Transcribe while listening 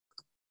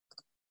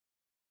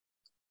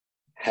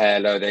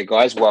Hello there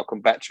guys, welcome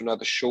back to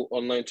another short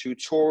online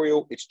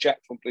tutorial. It's Jack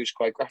from Blue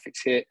Sky Graphics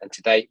here, and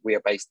today we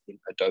are based in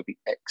Adobe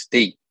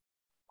XD.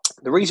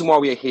 The reason why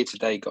we are here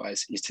today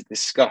guys is to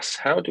discuss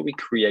how do we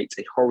create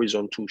a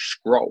horizontal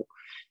scroll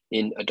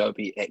in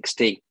Adobe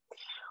XD.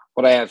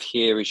 What I have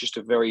here is just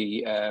a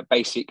very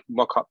basic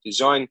mock-up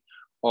design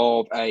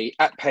of a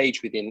app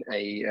page within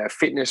a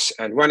fitness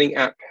and running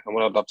app, and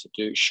what I'd love to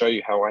do is show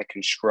you how I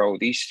can scroll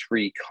these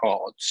three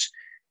cards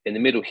in the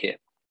middle here.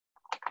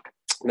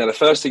 Now, the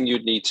first thing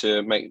you'd need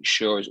to make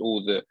sure is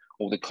all the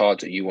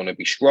cards that you want to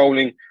be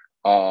scrolling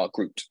are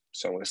grouped.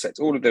 So I'm going to select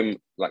all of them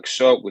like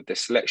so with the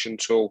selection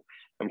tool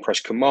and press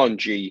Command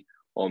G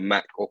on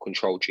Mac or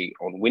Control G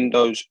on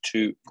Windows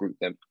to group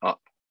them up.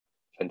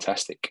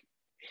 Fantastic.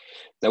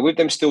 Now, with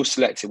them still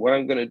selected, what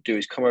I'm going to do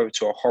is come over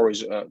to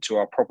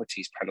our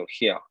properties panel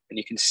here, and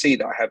you can see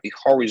that I have the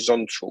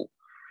horizontal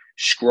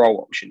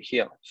scroll option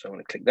here. So I'm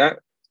going to click that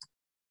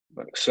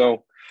like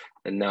so,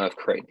 and now I've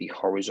created the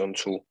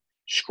horizontal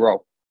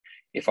scroll.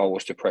 If I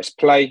was to press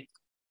play,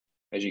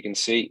 as you can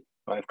see,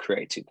 I've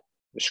created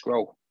the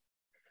scroll.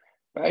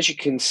 But as you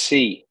can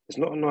see, there's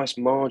not a nice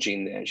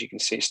margin there. As you can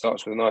see, it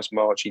starts with a nice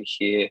margin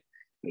here,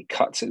 and it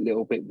cuts a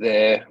little bit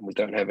there, and we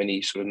don't have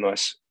any sort of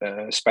nice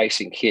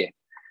spacing here.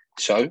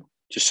 So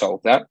to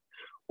solve that,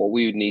 what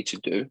we would need to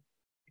do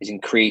is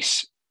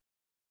increase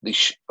the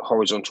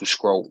horizontal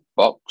scroll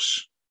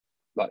box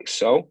like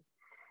so.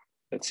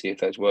 Let's see if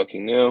that's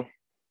working now.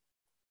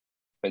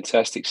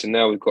 Fantastic. So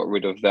now we've got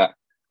rid of that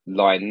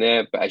line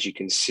there, but as you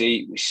can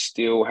see, we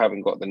still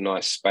haven't got the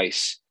nice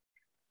space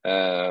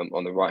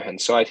on the right hand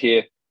side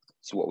here.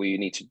 So what we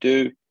need to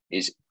do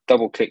is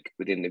double click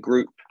within the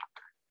group,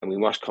 and we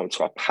must come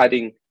to our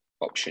padding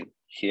option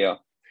here.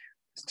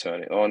 Let's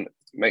turn it on,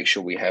 make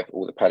sure we have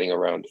all the padding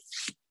around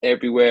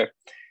everywhere,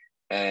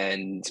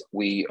 and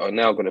we are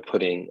now going to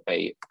put in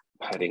a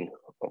padding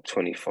of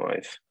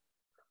 25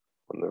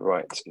 on the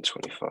right and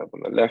 25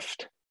 on the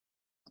left.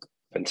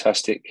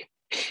 Fantastic.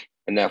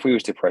 And now if we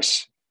was to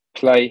press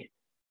play,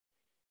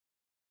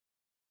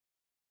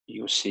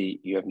 you'll see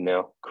you have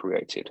now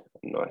created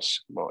a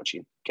nice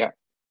margin gap.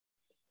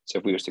 So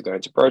if we was to go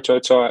into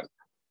prototype,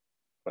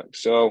 like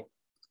so,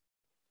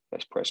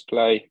 let's press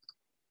play.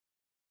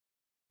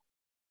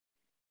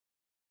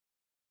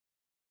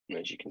 And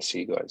as you can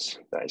see, guys,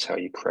 that is how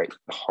you create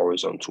a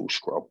horizontal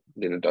scroll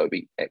within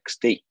Adobe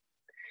XD.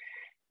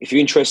 If you're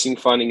interested in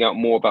finding out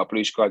more about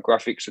Blue Sky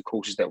Graphics, the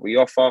courses that we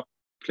offer,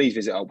 please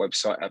visit our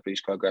website at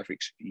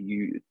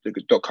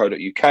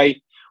blueskygraphics.co.uk.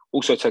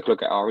 Also, take a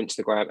look at our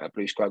Instagram at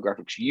Blue Sky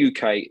Graphics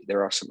UK.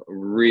 There are some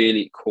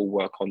really cool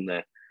work on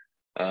there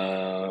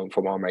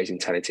from our amazing,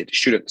 talented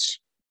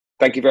students.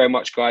 Thank you very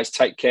much, guys.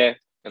 Take care,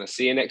 and I'll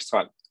see you next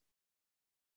time.